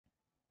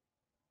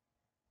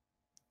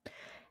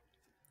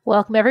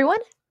Welcome, everyone.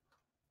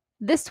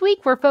 This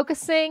week, we're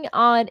focusing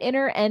on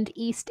Inner and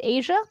East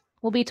Asia.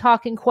 We'll be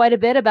talking quite a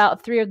bit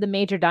about three of the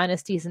major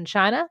dynasties in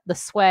China, the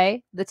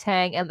Sui, the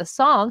Tang, and the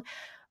Song.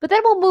 But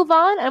then we'll move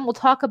on and we'll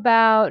talk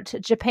about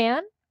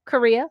Japan,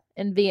 Korea,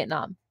 and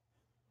Vietnam.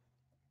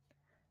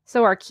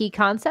 So, our key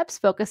concepts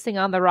focusing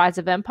on the rise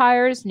of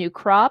empires, new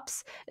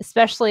crops,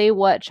 especially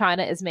what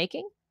China is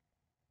making.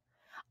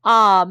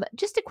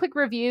 Just a quick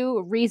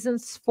review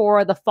reasons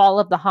for the fall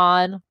of the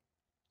Han.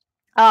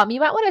 You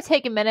might want to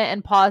take a minute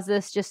and pause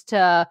this just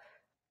to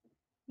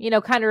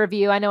kind of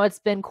review. I know it's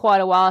been quite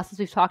a while since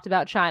we've talked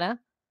about China.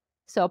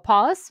 So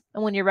pause,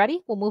 and when you're ready,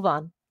 we'll move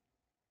on.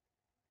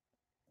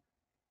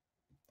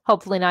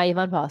 Hopefully now you've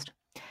unpaused.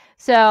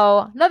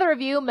 So another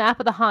review, map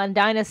of the Han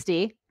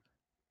Dynasty.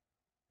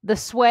 The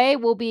Sui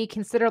will be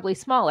considerably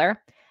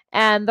smaller,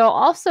 and there'll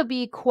also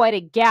be quite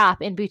a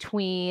gap in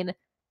between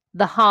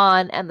the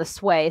Han and the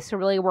Sui. So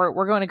really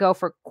we're going to go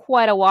for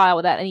quite a while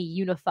without any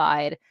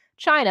unified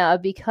China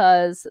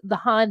because the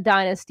Han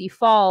Dynasty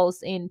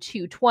falls in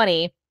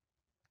 220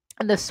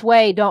 and the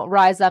Sui don't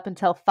rise up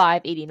until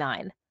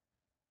 589.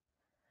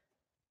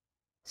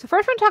 So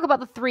first we're going to talk about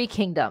the three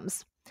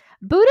kingdoms.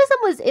 Buddhism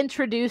was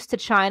introduced to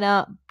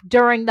China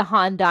during the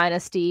Han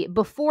Dynasty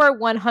before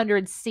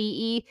 100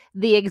 CE.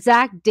 The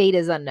exact date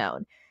is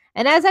unknown.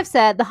 And as I've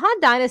said, the Han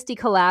Dynasty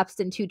collapsed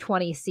in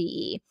 220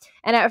 CE.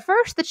 And at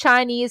first, the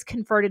Chinese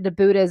converted to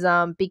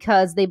Buddhism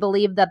because they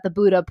believed that the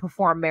Buddha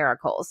performed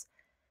miracles.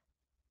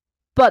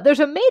 But there's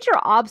a major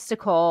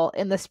obstacle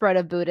in the spread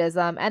of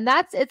Buddhism, and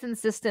that's its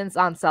insistence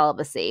on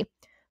celibacy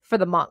for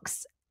the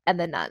monks and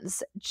the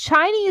nuns.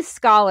 Chinese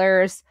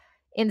scholars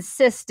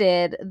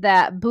insisted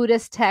that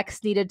Buddhist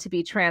texts needed to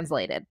be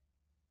translated.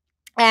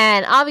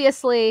 And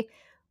obviously,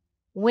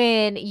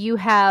 when you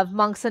have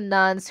monks and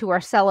nuns who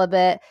are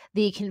celibate,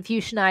 the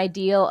Confucian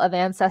ideal of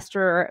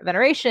ancestor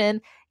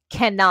veneration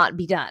cannot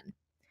be done.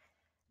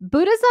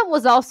 Buddhism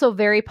was also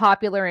very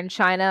popular in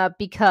China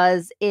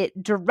because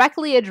it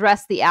directly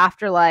addressed the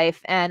afterlife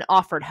and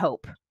offered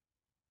hope.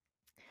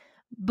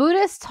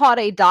 Buddhists taught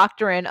a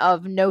doctrine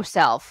of no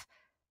self,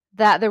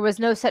 that there was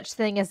no such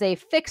thing as a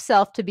fixed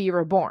self to be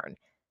reborn.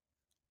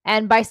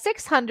 And by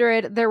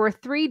 600, there were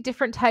 3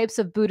 different types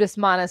of Buddhist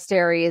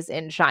monasteries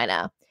in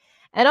China.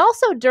 And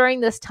also during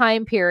this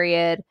time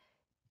period,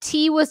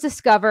 tea was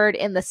discovered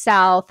in the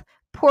south,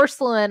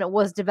 porcelain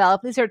was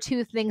developed. These are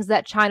 2 things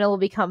that China will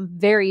become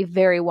very,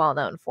 very well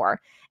known for.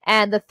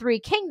 And the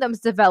 3 kingdoms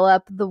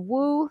developed the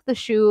Wu, the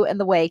Shu, and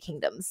the Wei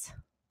kingdoms.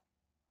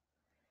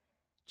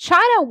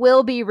 China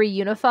will be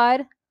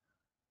reunified.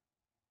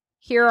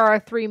 Here are our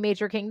 3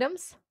 major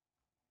kingdoms.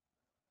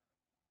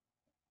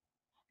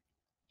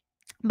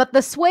 But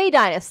the Sui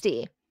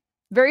dynasty,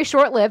 very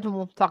short-lived, and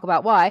we'll talk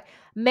about why,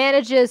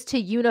 manages to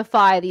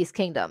unify these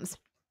kingdoms.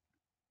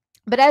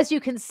 But as you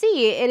can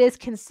see, it is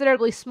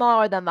considerably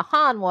smaller than the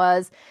Han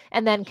was,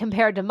 and then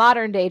compared to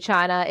modern-day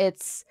China,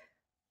 it's,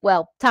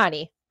 well,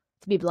 tiny,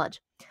 to be blunt.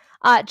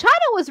 China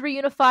was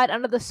reunified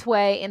under the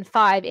Sui in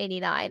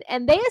 589,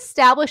 and they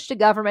established a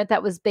government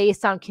that was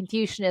based on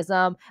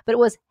Confucianism, but it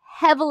was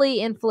heavily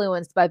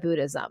influenced by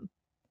Buddhism.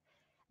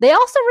 They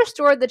also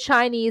restored the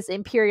Chinese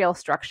imperial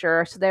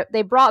structure, so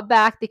they brought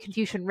back the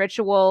Confucian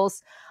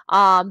rituals.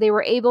 They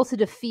were able to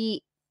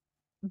defeat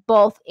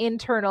both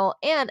internal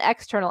and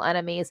external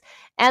enemies,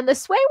 and the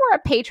Sui were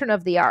a patron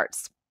of the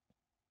arts.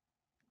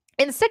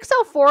 In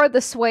 604, the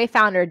Sui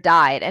founder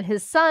died, and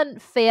his son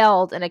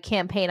failed in a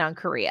campaign on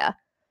Korea.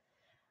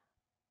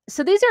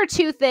 So these are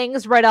 2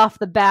 things right off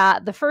the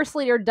bat. The first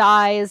leader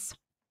dies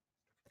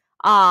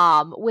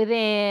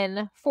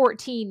within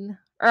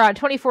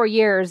 24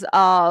 years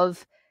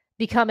of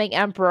becoming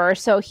emperor.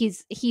 So he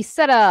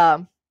set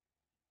a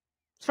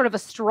sort of a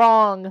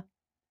strong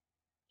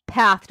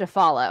path to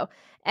follow.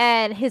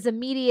 And his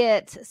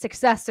immediate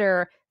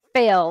successor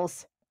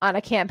fails on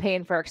a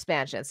campaign for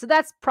expansion. So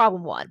that's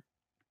problem 1.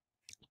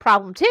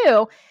 Problem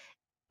 2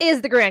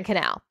 is the Grand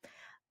Canal.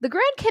 The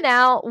Grand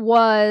Canal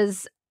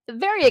was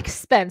very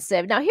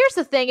expensive. Now, here's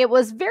the thing. It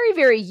was very,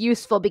 very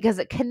useful because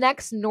it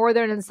connects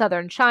northern and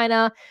southern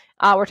China.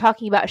 We're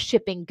talking about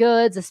shipping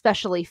goods,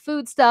 especially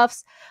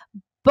foodstuffs,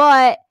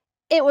 but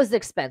it was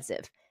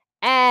expensive.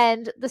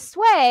 And the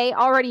Sui,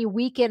 already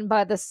weakened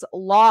by this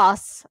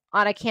loss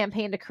on a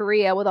campaign to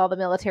Korea with all the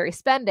military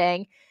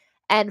spending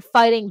and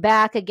fighting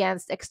back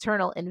against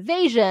external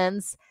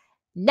invasions,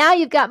 now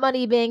you've got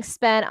money being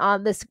spent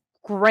on this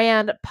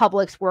grand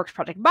public works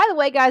project. By the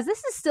way, guys,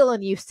 this is still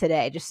in use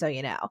today, just so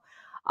you know.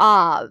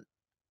 All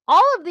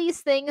of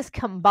these things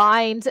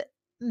combined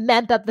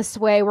meant that the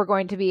Sui were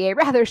going to be a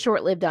rather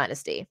short-lived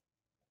dynasty.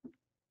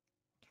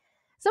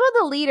 Some of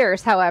the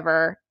leaders,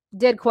 however,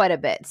 did quite a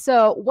bit.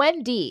 So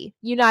Wen Di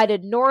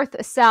united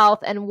North, South,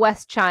 and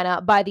West China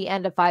by the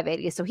end of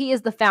 580. So he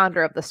is the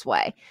founder of the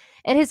Sui.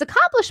 And his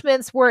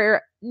accomplishments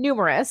were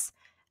numerous.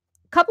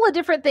 A couple of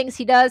different things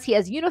he does. He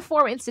has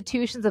uniform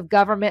institutions of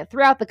government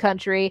throughout the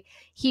country.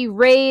 He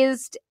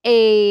raised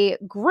a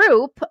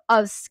group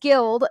of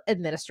skilled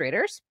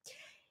administrators.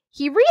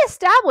 He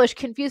reestablished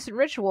Confucian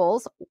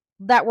rituals,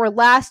 that were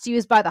last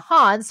used by the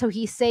Han, so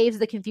he saves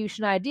the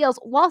Confucian ideals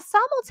while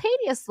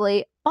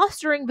simultaneously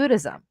fostering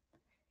Buddhism.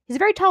 He's a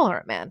very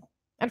tolerant man,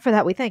 and for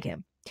that we thank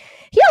him.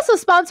 He also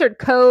sponsored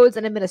codes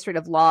and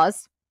administrative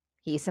laws.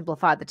 He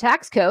simplified the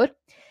tax code.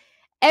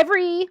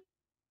 Every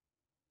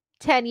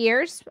 10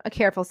 years, a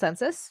careful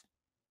census,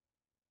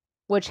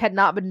 which had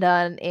not been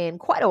done in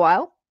quite a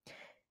while.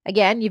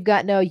 Again, you've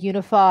got no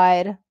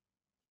unified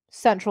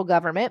central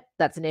government.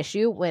 That's an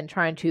issue when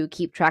trying to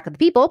keep track of the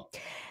people.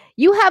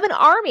 You have an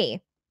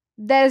army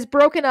that is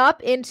broken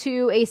up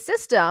into a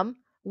system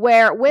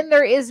where when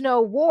there is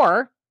no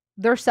war,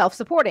 they're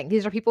self-supporting.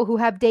 These are people who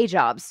have day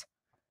jobs.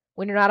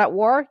 When you're not at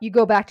war, you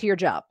go back to your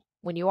job.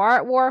 When you are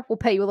at war, we'll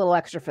pay you a little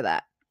extra for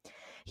that.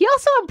 He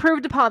also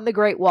improved upon the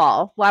Great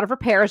Wall. A lot of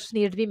repairs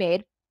needed to be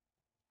made.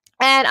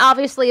 And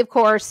obviously, of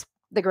course,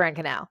 the Grand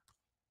Canal.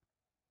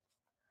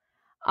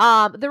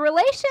 The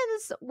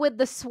relations with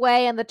the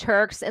Sui and the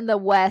Turks in the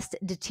West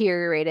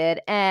deteriorated.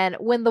 And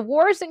when the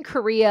wars in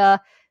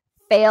Korea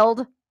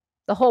failed,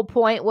 the whole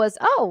point was,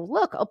 oh,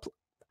 look,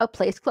 a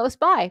place close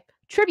by.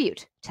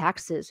 Tribute,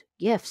 taxes,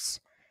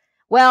 gifts.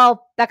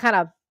 Well, that kind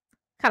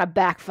of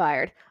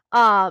backfired.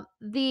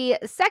 The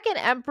second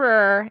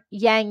emperor,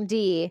 Yang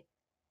Di,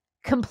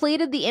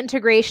 completed the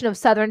integration of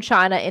southern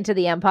China into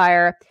the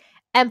empire,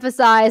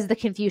 emphasized the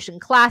Confucian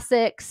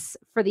classics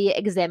for the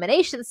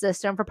examination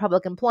system for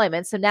public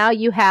employment. So now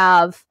you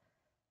have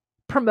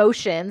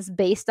promotions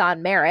based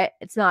on merit.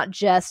 It's not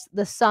just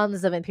the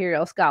sons of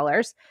imperial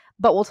scholars,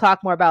 but we'll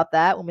talk more about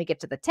that when we get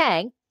to the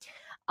Tang.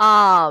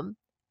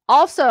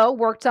 Also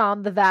worked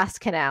on the vast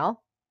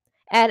canal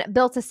and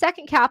built a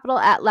second capital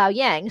at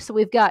Laoyang. So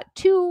we've got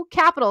two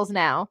capitals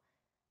now.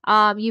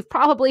 You've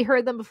probably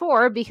heard them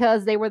before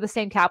because they were the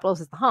same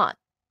capitals as the Han.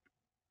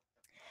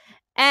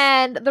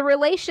 And the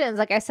relations,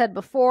 like I said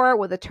before,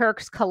 with the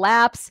Turks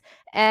collapse.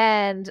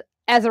 And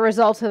as a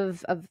result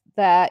of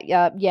that,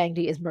 Yang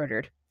Di is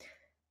murdered.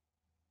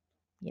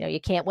 You know,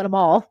 you can't win them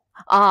all.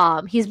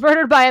 He's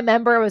murdered by a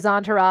member of his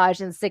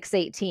entourage in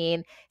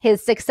 618.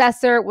 His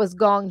successor was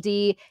Gong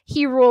Di.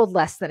 He ruled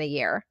less than a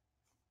year.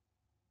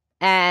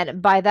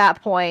 And by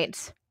that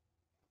point,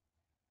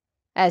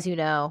 as you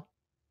know,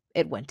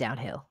 it went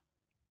downhill.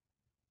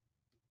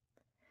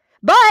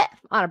 But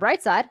on a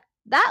bright side,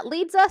 that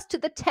leads us to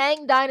the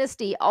Tang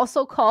dynasty,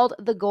 also called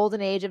the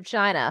Golden Age of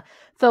China,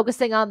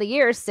 focusing on the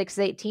years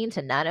 618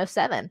 to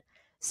 907.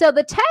 So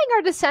the Tang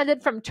are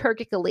descended from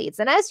Turkic elites.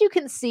 And as you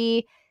can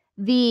see,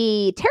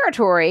 the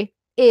territory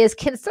is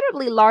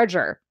considerably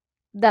larger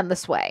than the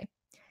Sui.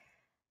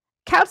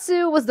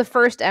 Kaotsu was the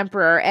first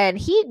emperor, and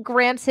he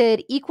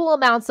granted equal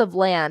amounts of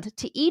land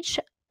to each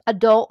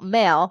adult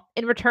male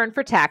in return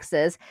for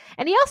taxes,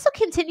 and he also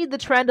continued the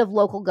trend of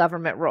local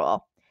government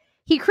rule.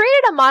 He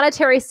created a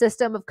monetary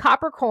system of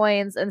copper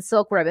coins and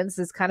silk ribbons.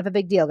 This is kind of a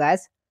big deal,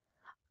 guys.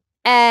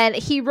 And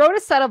he wrote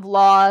a set of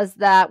laws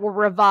that were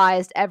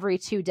revised every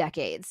 2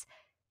 decades.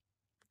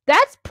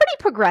 That's pretty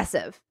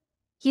progressive.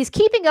 He's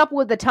keeping up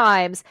with the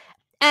times.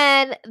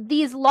 And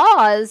these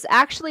laws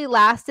actually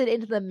lasted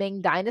into the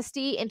Ming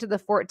Dynasty, into the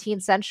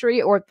 14th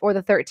century or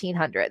the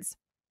 1300s.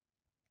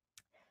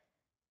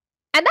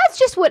 And that's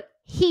just what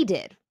he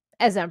did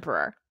as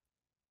emperor.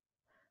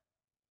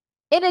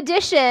 In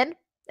addition,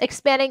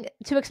 expanding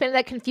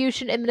that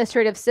Confucian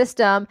administrative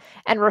system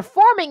and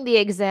reforming the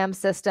exam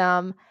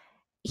system,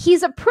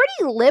 he's a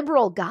pretty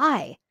liberal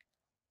guy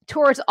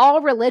towards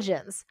all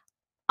religions.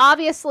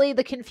 Obviously,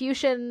 the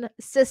Confucian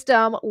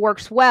system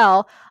works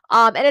well,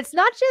 and it's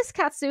not just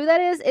Kaotsu,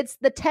 that is, it's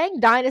the Tang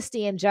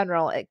dynasty in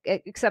general,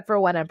 except for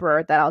one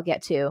emperor that I'll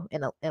get to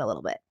in a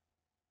little bit.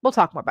 We'll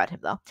talk more about him,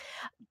 though.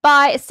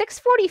 By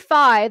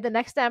 645, the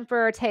next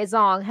emperor,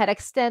 Taizong, had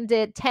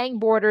extended Tang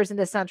borders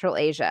into Central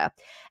Asia,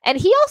 and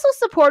he also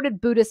supported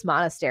Buddhist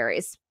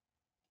monasteries.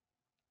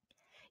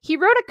 He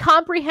wrote a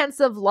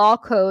comprehensive law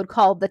code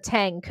called the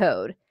Tang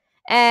Code.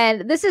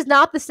 And this is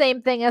not the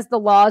same thing as the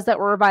laws that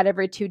were revised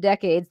every 2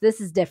 decades.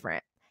 This is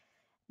different.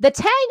 The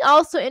Tang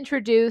also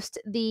introduced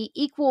the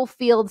equal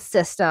field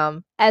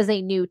system as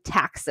a new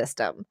tax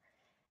system.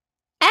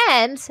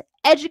 And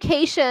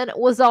education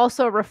was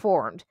also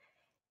reformed.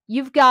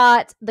 You've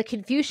got the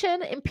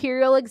Confucian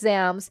imperial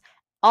exams.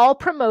 All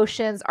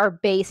promotions are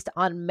based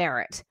on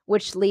merit,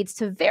 which leads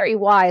to very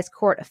wise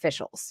court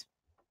officials.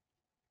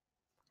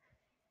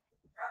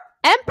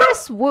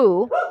 Empress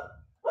Wu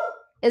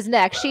is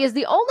next. She is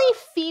the only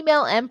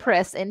female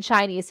empress in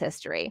Chinese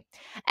history.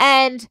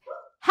 And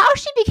how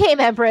she became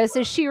empress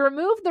is she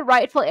removed the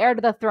rightful heir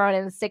to the throne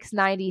in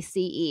 690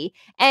 CE,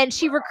 and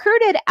she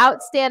recruited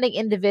outstanding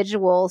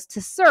individuals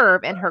to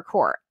serve in her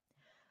court.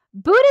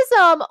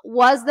 Buddhism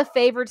was the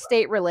favored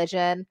state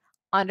religion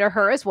under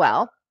her as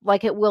well,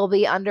 like it will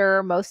be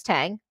under most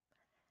Tang,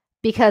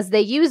 because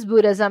they use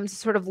Buddhism to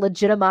sort of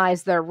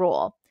legitimize their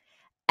rule.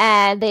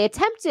 And they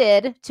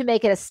attempted to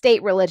make it a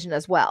state religion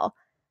as well.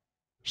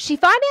 She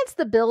financed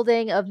the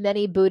building of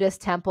many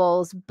Buddhist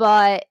temples,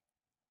 but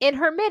in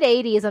her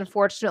mid-80s,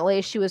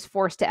 unfortunately, she was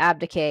forced to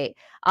abdicate.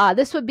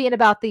 This would be in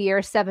about the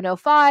year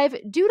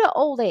 705 due to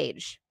old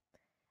age.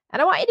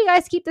 And I want you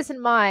guys to keep this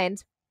in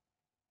mind.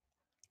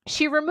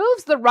 She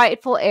removes the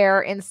rightful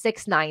heir in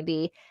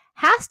 690,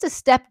 has to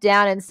step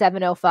down in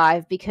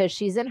 705 because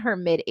she's in her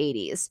mid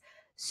 80s.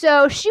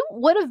 So she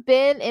would have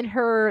been in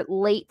her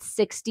late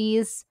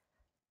 60s,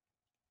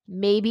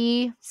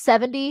 maybe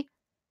 70,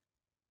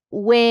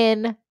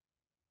 when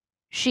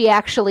she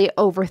actually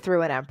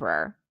overthrew an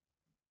emperor.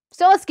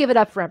 So let's give it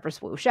up for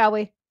Empress Wu, shall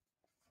we?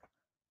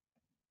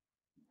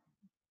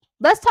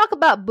 Let's talk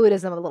about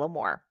Buddhism a little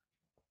more.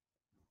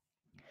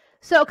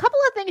 So a couple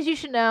of things you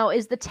should know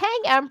is the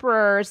Tang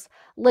emperors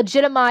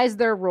legitimized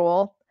their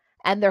rule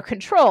and their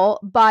control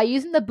by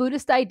using the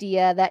Buddhist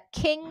idea that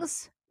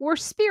kings were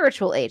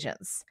spiritual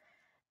agents.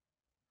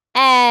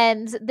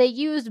 And they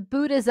used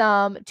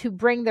Buddhism to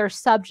bring their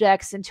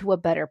subjects into a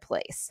better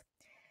place.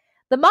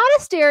 The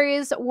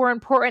monasteries were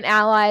important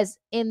allies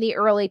in the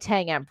early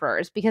Tang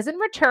emperors because in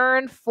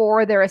return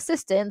for their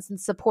assistance in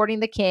supporting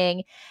the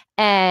king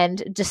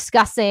and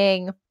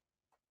discussing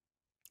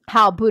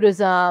how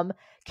Buddhism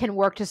can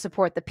work to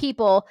support the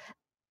people,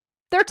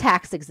 they're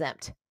tax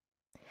exempt.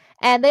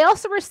 And they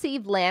also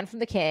received land from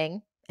the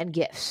king and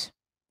gifts.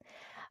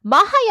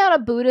 Mahayana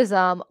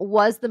Buddhism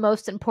was the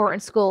most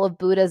important school of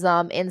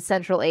Buddhism in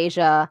Central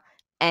Asia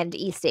and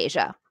East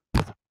Asia.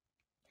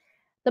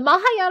 The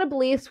Mahayana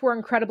beliefs were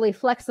incredibly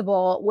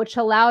flexible, which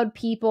allowed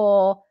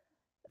people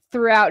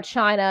throughout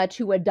China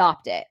to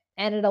adopt it.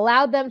 And it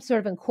allowed them to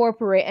sort of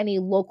incorporate any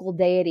local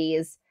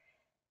deities.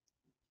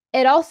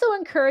 It also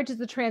encourages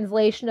the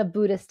translation of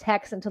Buddhist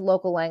texts into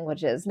local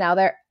languages. Now,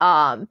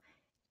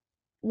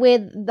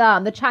 with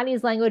the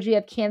Chinese language, you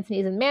have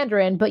Cantonese and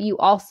Mandarin, but you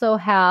also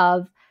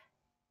have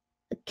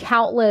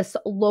countless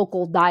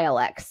local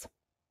dialects.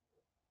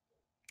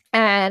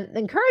 And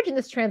encouraging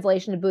this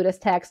translation of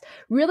Buddhist texts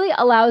really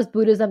allows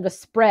Buddhism to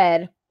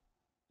spread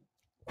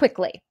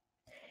quickly.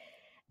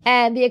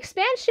 And the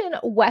expansion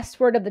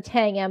westward of the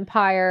Tang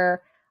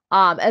Empire,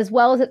 as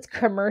well as its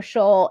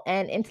commercial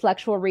and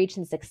intellectual reach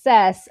and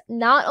success,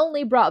 not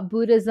only brought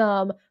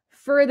Buddhism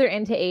further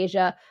into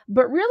Asia,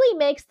 but really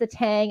makes the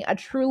Tang a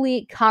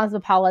truly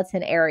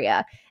cosmopolitan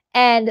area.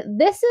 And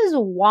this is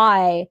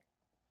why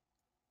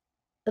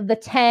the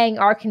Tang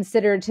are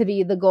considered to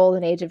be the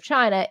golden age of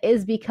China,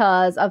 is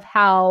because of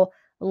how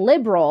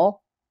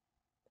liberal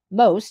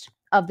most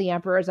of the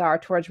emperors are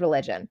towards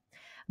religion.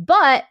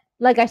 But,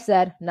 like I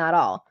said, not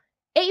all.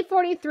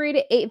 843 to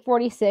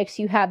 846,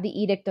 you have the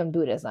Edict on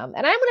Buddhism.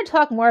 And I'm going to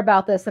talk more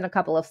about this in a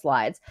couple of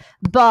slides.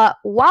 But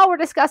while we're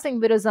discussing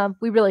Buddhism,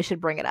 we really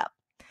should bring it up.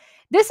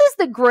 This is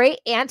the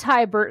great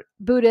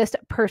anti-Buddhist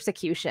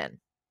persecution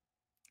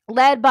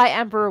led by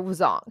Emperor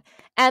Wuzong.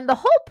 And the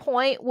whole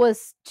point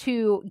was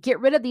to get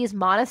rid of these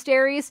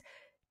monasteries,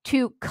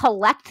 to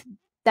collect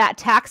that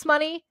tax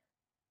money,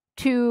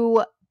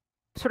 to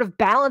sort of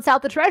balance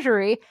out the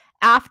treasury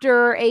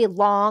after a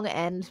long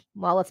and,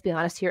 well, let's be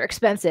honest here,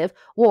 expensive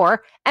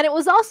war. And it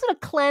was also to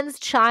cleanse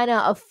China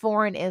of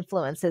foreign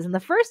influences. In the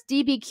first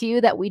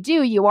DBQ that we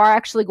do, you are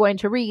actually going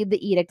to read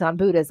the Edict on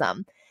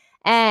Buddhism.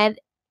 And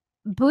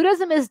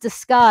Buddhism is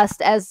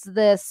discussed as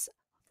this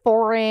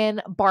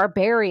foreign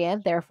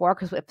barbarian, therefore,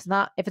 because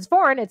if it's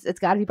foreign, it's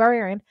got to be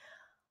barbarian,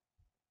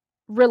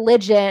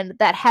 religion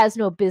that has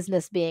no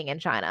business being in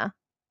China.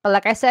 But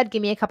like I said,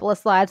 give me a couple of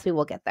slides, we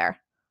will get there.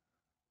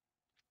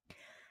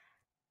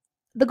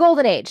 The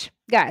Golden Age,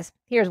 guys,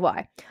 here's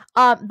why.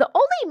 The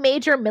only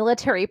major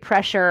military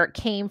pressure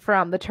came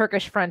from the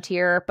Turkish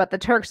frontier, but the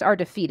Turks are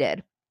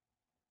defeated,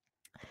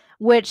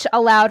 which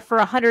allowed for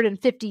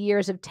 150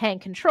 years of Tang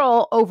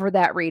control over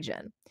that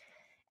region.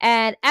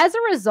 And as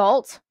a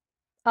result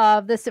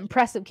of this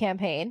impressive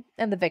campaign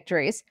and the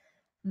victories,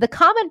 the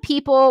common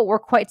people were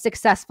quite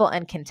successful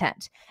and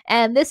content.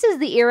 And this is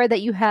the era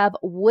that you have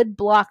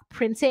woodblock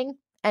printing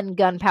and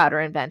gunpowder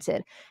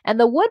invented. And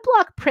the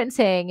woodblock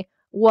printing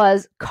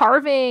was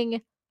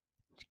carving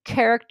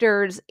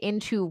characters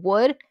into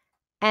wood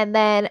and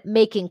then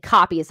making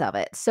copies of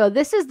it. So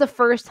this is the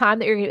first time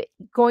that you're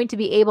going to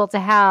be able to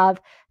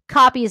have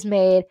copies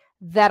made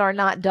that are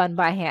not done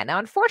by hand. Now,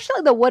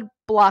 unfortunately, the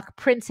woodblock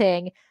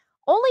printing,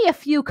 only a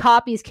few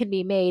copies can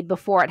be made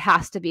before it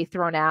has to be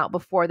thrown out,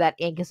 before that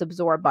ink is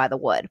absorbed by the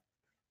wood.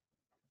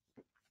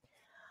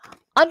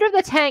 Under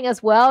the Tang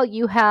as well,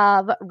 you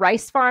have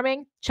rice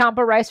farming,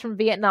 champa rice from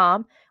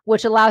Vietnam,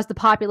 which allows the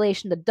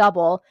population to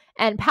double,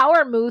 and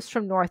power moves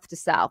from north to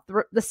south.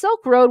 The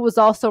Silk Road was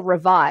also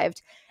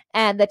revived,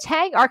 and the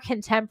Tang are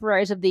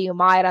contemporaries of the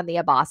Umayyad and the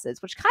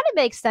Abbasids, which kind of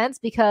makes sense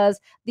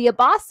because the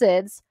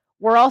Abbasids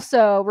were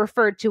also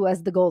referred to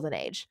as the Golden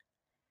Age.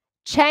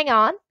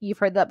 Chang'an, you've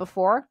heard that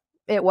before,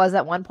 it was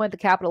at one point the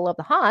capital of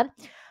the Han,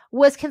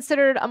 was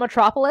considered a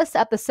metropolis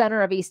at the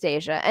center of East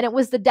Asia, and it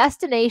was the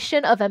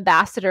destination of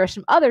ambassadors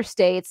from other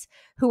states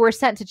who were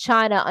sent to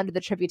China under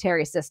the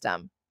tributary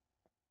system.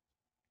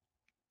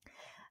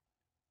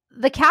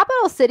 The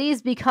capital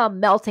cities become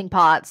melting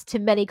pots to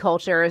many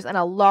cultures and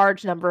a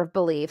large number of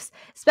beliefs,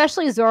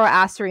 especially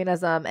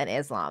Zoroastrianism and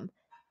Islam.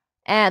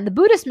 And the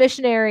Buddhist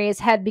missionaries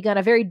had begun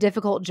a very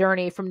difficult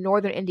journey from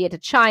northern India to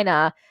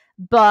China,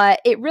 But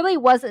it really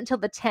wasn't until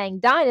the Tang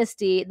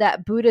dynasty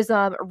that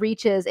Buddhism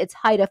reaches its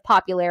height of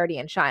popularity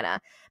in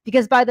China.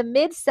 Because by the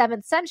mid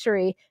 7th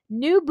century,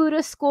 new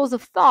Buddhist schools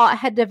of thought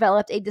had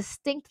developed a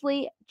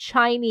distinctly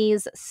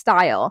Chinese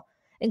style,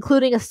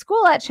 including a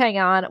school at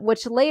Chang'an,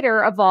 which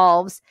later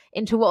evolves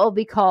into what will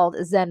be called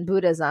Zen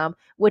Buddhism,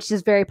 which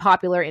is very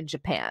popular in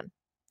Japan.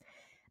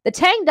 The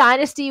Tang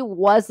dynasty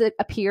was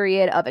a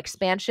period of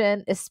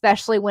expansion,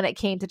 especially when it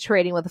came to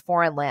trading with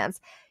foreign lands.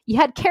 You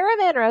had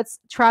caravan routes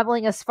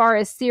traveling as far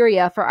as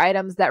Syria for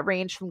items that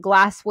ranged from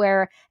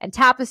glassware and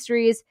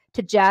tapestries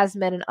to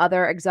jasmine and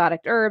other exotic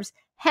herbs,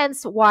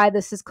 hence why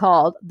this is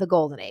called the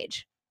Golden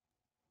Age.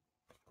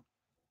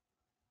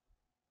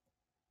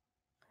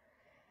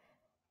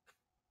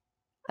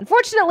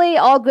 Unfortunately,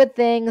 all good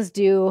things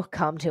do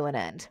come to an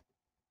end.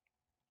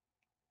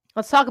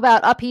 Let's talk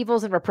about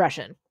upheavals and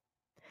repression.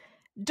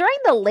 During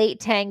the late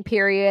Tang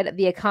period,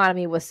 the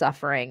economy was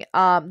suffering.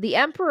 The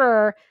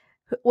emperor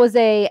was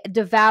a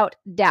devout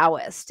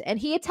Taoist, and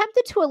he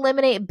attempted to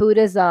eliminate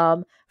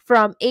Buddhism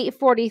from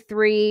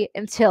 843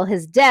 until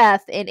his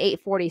death in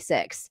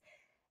 846.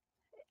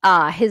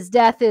 His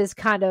death is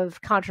kind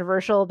of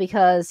controversial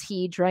because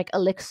he drank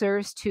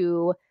elixirs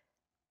to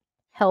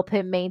help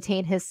him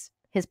maintain his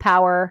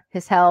power,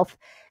 his health,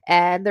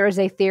 and there is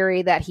a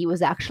theory that he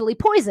was actually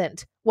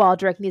poisoned while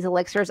drinking these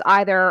elixirs,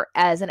 either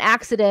as an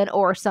accident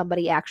or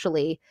somebody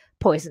actually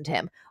poisoned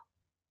him.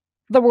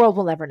 The world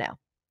will never know.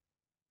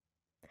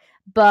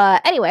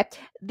 But anyway,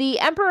 the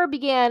emperor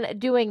began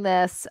doing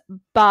this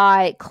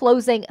by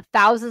closing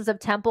thousands of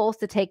temples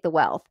to take the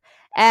wealth.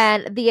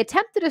 And the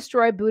attempt to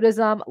destroy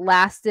Buddhism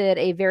lasted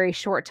a very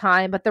short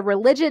time, but the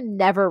religion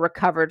never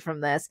recovered from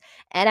this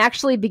and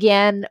actually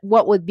began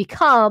what would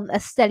become a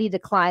steady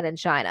decline in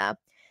China.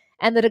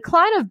 And the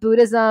decline of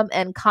Buddhism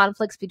and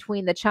conflicts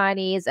between the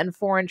Chinese and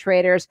foreign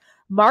traders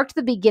marked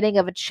the beginning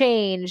of a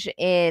change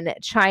in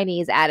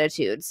Chinese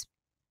attitudes.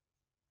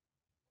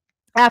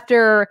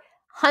 After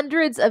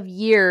hundreds of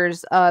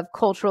years of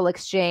cultural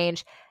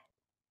exchange,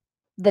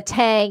 the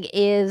Tang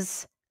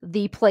is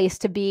the place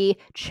to be.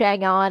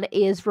 Chang'an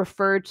is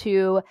referred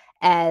to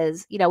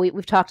as,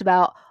 we've talked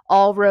about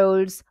all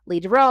roads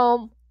lead to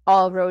Rome,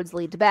 all roads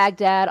lead to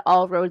Baghdad,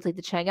 all roads lead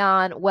to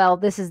Chang'an. Well,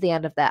 this is the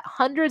end of that.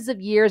 Hundreds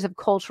of years of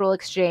cultural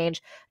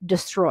exchange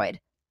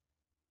destroyed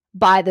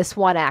by this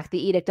one act,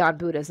 the Edict on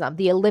Buddhism,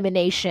 the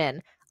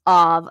elimination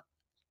of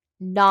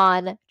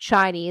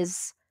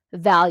non-Chinese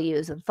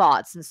values and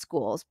thoughts in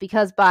schools,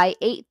 because by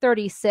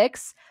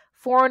 836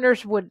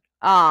 foreigners were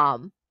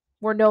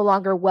no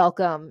longer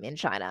welcome in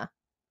China.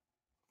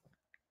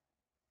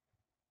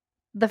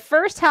 The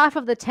first half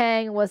of the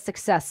Tang was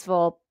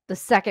successful. The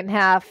second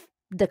half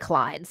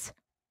declines.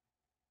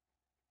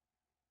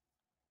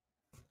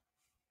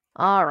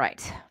 All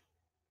right.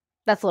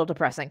 That's a little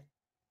depressing.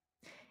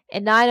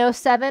 In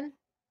 907,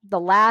 the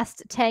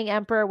last Tang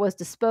emperor was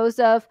disposed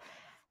of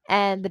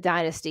and the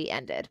dynasty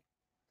ended.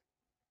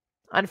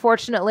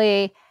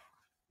 Unfortunately,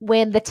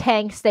 when the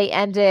Tang state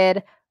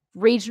ended,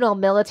 regional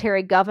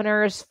military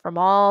governors from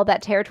all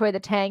that territory the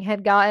Tang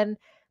had gotten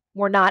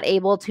were not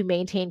able to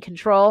maintain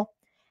control,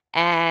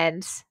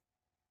 and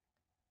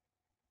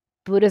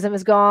Buddhism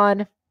is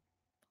gone,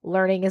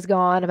 learning is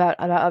gone about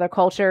other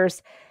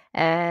cultures,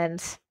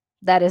 and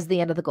that is the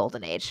end of the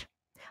Golden Age.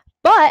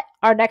 But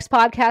our next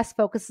podcast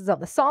focuses on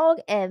the Song,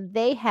 and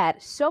they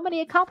had so many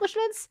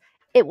accomplishments,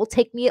 it will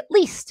take me at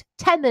least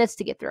 10 minutes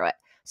to get through it.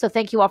 So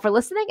thank you all for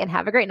listening, and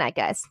have a great night,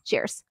 guys.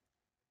 Cheers.